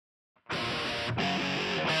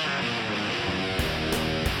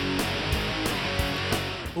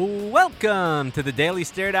Welcome to the Daily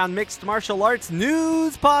Stare Down Mixed Martial Arts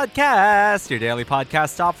News Podcast, your daily podcast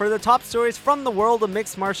stop for the top stories from the world of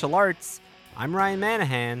mixed martial arts. I'm Ryan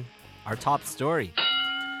Manahan. Our top story.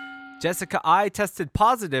 Jessica Eye tested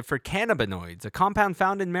positive for cannabinoids, a compound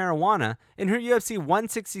found in marijuana, in her UFC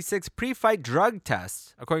 166 pre-fight drug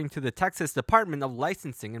test, according to the Texas Department of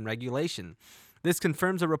Licensing and Regulation. This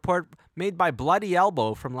confirms a report made by Bloody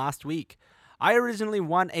Elbow from last week. I originally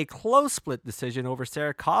won a close split decision over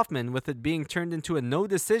Sarah Kaufman, with it being turned into a no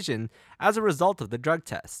decision as a result of the drug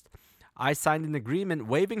test. I signed an agreement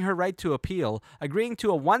waiving her right to appeal, agreeing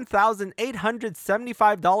to a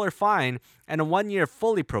 $1,875 fine and a 1-year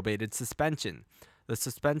fully probated suspension. The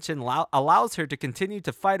suspension allows her to continue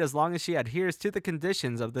to fight as long as she adheres to the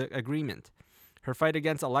conditions of the agreement. Her fight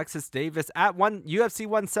against Alexis Davis at UFC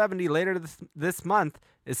 170 later this month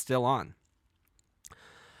is still on.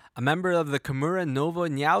 A member of the Kimura Novo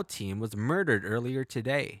Niao team was murdered earlier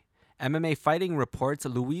today. MMA Fighting reports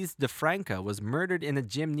Luiz DeFranca was murdered in a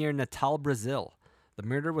gym near Natal, Brazil. The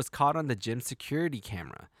murder was caught on the gym's security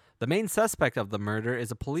camera. The main suspect of the murder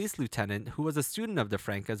is a police lieutenant who was a student of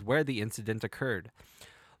DeFranca's where the incident occurred.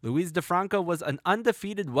 Luiz DeFranca was an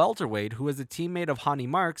undefeated welterweight who was a teammate of Hani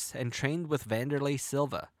Marks and trained with Vanderlei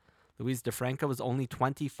Silva. Luiz DeFranca was only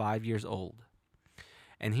 25 years old.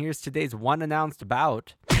 And here's today's one announced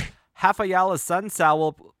bout. Rafaela Sunsao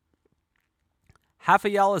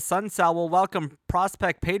will welcome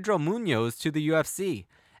prospect Pedro Munoz to the UFC.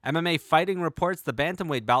 MMA Fighting reports the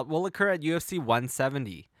bantamweight bout will occur at UFC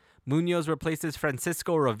 170. Munoz replaces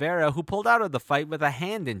Francisco Rivera, who pulled out of the fight with a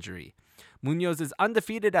hand injury. Munoz is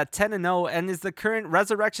undefeated at 10-0 and is the current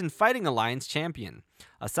Resurrection Fighting Alliance champion.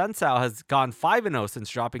 Sunsao has gone 5-0 since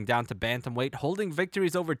dropping down to bantamweight, holding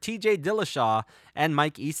victories over TJ Dillashaw and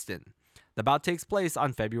Mike Easton. The bout takes place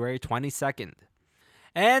on February 22nd.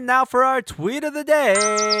 And now for our tweet of the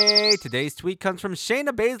day. Today's tweet comes from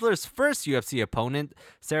Shayna Baszler's first UFC opponent.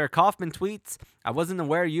 Sarah Kaufman tweets, "I wasn't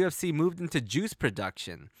aware UFC moved into juice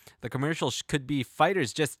production. The commercial could be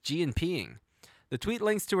fighters just G&Ping." The tweet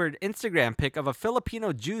links to her Instagram pic of a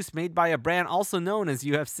Filipino juice made by a brand also known as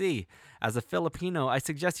UFC. As a Filipino, I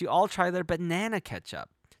suggest you all try their banana ketchup,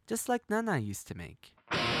 just like Nana used to make.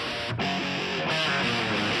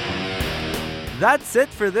 That's it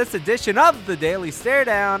for this edition of the Daily Stare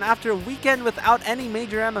Down. After a weekend without any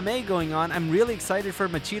major MMA going on, I'm really excited for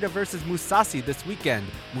Machida versus Mousasi this weekend.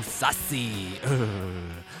 Mousasi.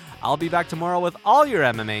 I'll be back tomorrow with all your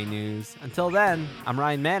MMA news. Until then, I'm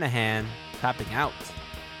Ryan Manahan, tapping out.